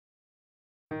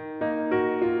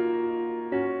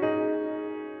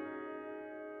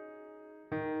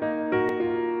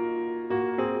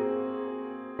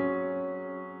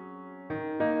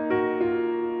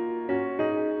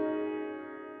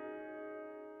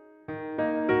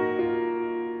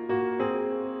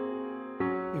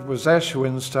It was Ash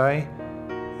Wednesday,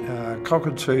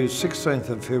 Cockatoo, 16th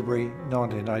of February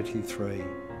 1983.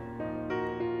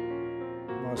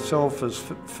 Myself as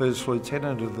First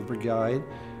Lieutenant of the Brigade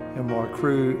and my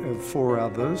crew of 4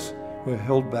 others were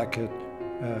held back at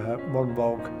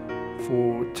Monbulk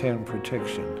for town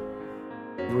protection.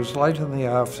 It was late in the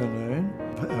afternoon.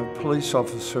 A police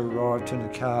officer arrived in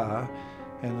a car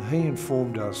and he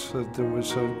informed us that there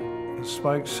was a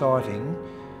smoke sighting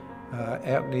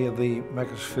out near the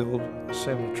Macclesfield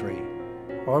Cemetery.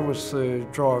 I was the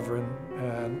driver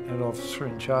and an officer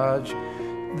in charge.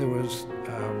 There was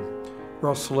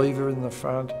Ross Lever in the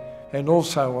front, and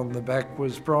also on the back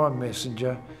was Brian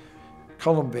Messenger,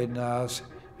 Colin Bednars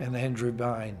and Andrew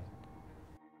Bain.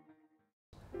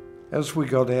 As we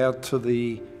got out to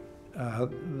the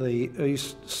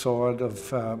east side of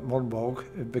Monbulk,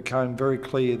 it became very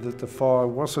clear that the fire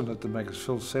wasn't at the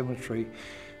Macclesfield Cemetery,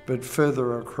 but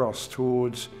further across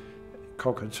towards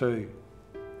Cockatoo.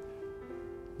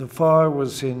 The fire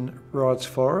was in Wright's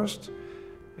Forest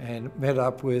and met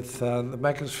up with the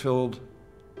Macclesfield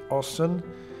Austin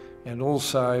and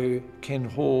also Ken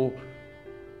Hall,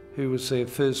 who was their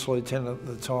first lieutenant at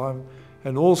the time,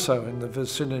 and also in the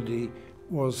vicinity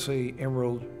was the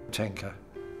Emerald tanker.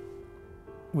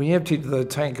 We emptied the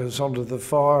tankers onto the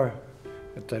fire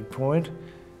at that point,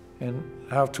 and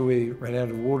after we ran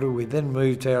out of water, we then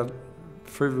moved out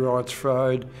through Wright's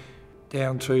Road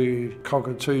down to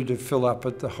Cockatoo to fill up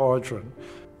at the hydrant.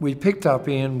 We picked up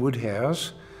Ian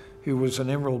Woodhouse, who was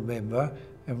an Emerald member,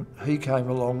 and he came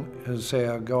along as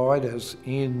our guide, as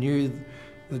Ian knew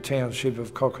the township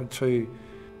of Cockatoo.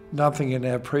 Nothing in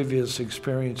our previous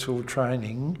experience or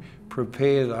training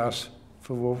prepared us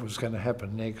for what was going to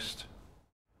happen next.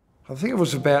 I think it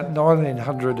was about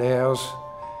 1900 hours,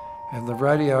 and the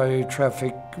radio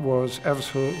traffic was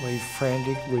absolutely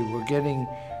frantic. We were getting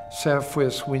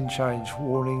southwest wind change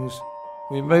warnings.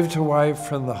 We moved away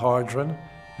from the hydrant,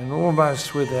 and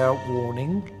almost without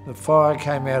warning, the fire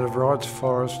came out of Wright's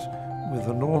Forest with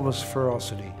enormous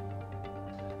ferocity.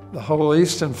 The whole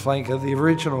eastern flank of the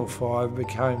original fire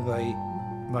became the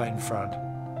main front.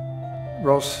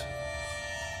 Ross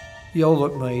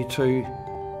yelled at me to,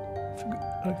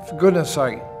 for goodness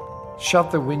sake,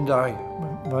 shut the window,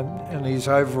 and his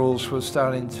overalls were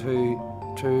starting to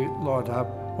light up.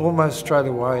 Almost straight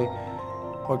away,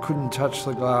 I couldn't touch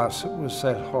the glass, it was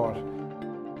that hot.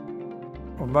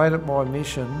 I made it my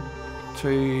mission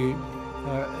to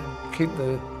keep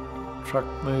the truck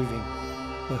moving.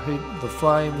 The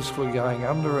flames were going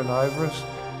under and over us,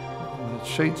 and the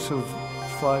sheets of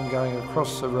flame going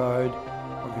across the road.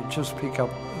 I could just pick up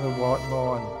the white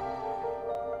line.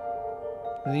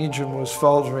 And the engine was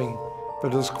faltering,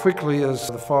 but as quickly as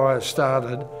the fire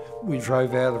started, we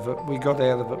drove out of it, we got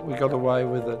out of it, we got away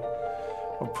with it.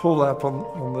 I pulled up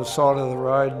on the side of the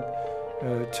road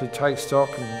to take stock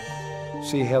and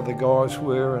see how the guys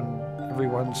were, and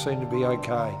everyone seemed to be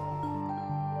okay.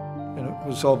 And it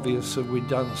was obvious that we'd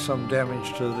done some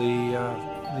damage to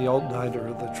the alternator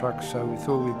of the truck, so we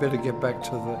thought we'd better get back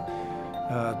to the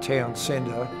town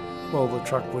centre while the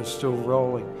truck was still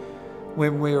rolling.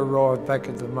 When we arrived back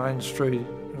at the main street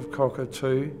of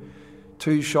Cockatoo,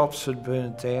 2 shops had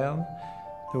burnt down.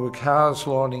 There were cars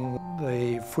lining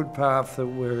the footpath that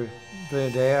were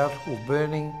burnt out or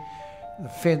burning. The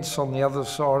fence on the other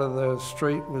side of the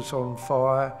street was on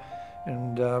fire,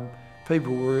 and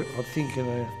people were, I think, in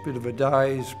a bit of a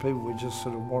daze. People were just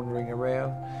sort of wandering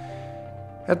around.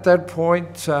 At that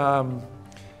point,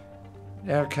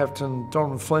 our captain,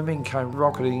 Don Fleming, came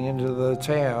rocketing into the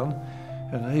town,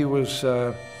 and he was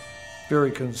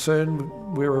very concerned.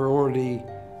 We were already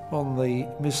on the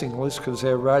missing list because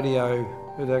our radio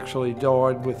had actually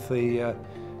died with the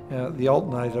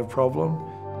alternator problem.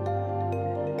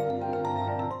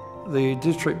 The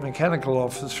district mechanical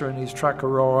officer and his truck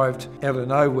arrived out of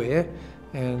nowhere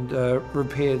and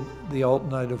repaired the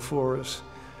alternator for us.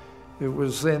 It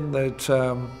was then that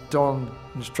Don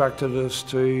instructed us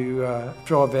to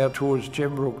drive out towards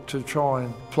Gembrook to try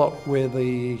and plot where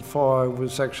the fire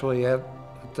was actually at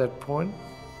that point,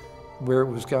 where it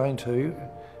was going to,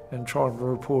 and try and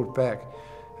report back.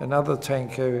 Another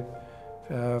tanker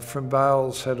from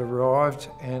Bales had arrived,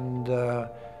 and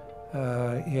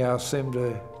he asked them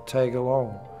to tag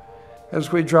along.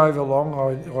 As we drove along,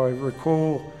 I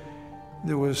recall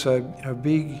there was a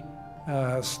big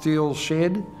steel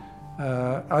shed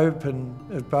open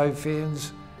at both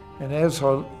ends, and as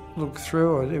I looked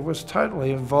through it, it was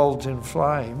totally involved in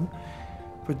flame,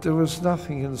 but there was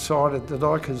nothing inside it that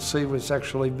I could see was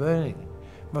actually burning.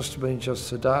 Must have been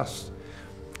just the dust.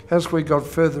 As we got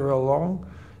further along,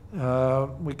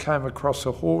 we came across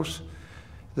a horse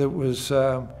that was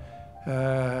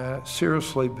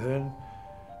seriously burned.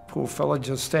 Poor fella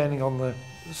just standing on the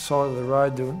side of the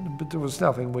road, but there was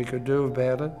nothing we could do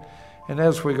about it. And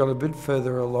as we got a bit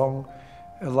further along,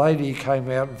 a lady came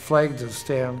out and flagged us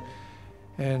down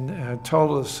and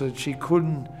told us that she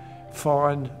couldn't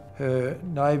find her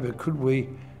neighbour. Could we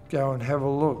go and have a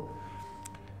look?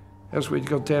 As we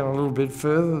got down a little bit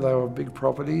further, they were big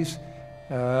properties.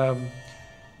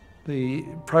 The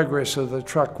progress of the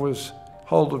truck was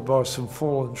halted by some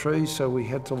fallen trees, so we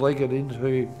had to leg it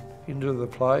into the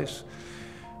place.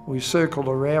 We circled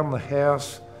around the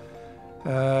house,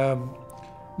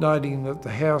 noting that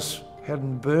the house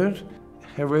hadn't burnt.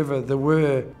 However, there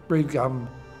were breed gum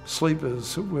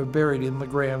sleepers that were buried in the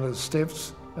ground as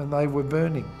steps, and they were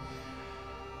burning.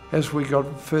 As we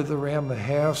got further around the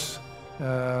house,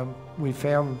 we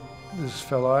found this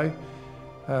fellow.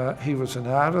 He was an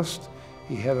artist.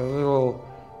 He had a little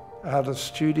artist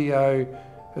studio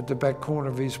at the back corner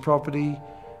of his property,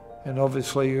 and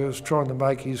obviously he was trying to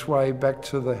make his way back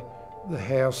to the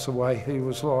house the way he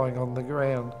was lying on the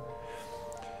ground.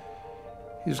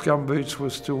 His gumboots were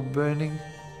still burning,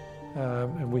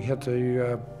 and we had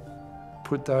to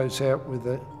put those out with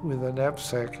a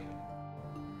knapsack.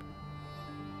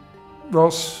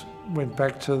 Ross went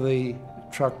back to the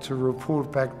truck to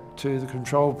report back to the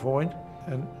control point,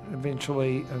 and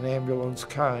eventually an ambulance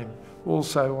came.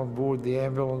 Also on board the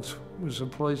ambulance was a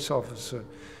police officer,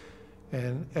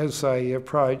 and as they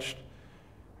approached,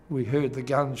 we heard the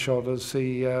gunshot as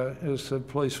the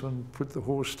policeman put the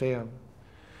horse down.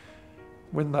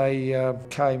 When they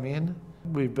came in,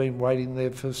 we'd been waiting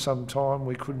there for some time.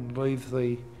 We couldn't leave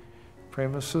the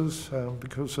premises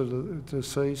because of the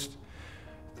deceased.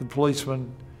 The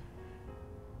policeman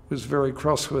was very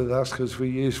cross with us because we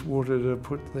used water to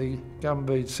put the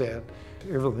gumbeats out.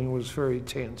 Everything was very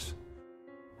tense.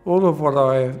 All of what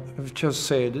I have just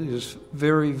said is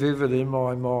very vivid in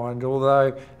my mind,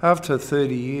 although after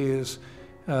 30 years,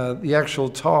 the actual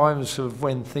times of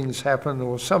when things happened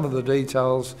or some of the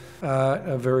details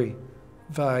are very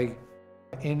vague.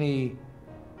 Any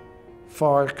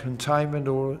fire containment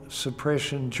or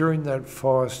suppression during that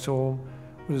firestorm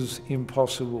was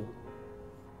impossible.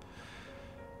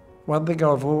 One thing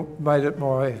I've made it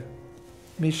my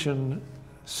mission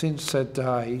since that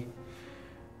day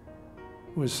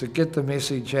was to get the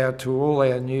message out to all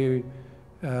our new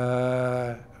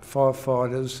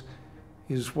firefighters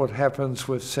is what happens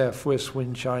with southwest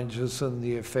wind changes and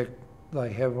the effect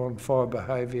they have on fire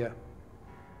behaviour.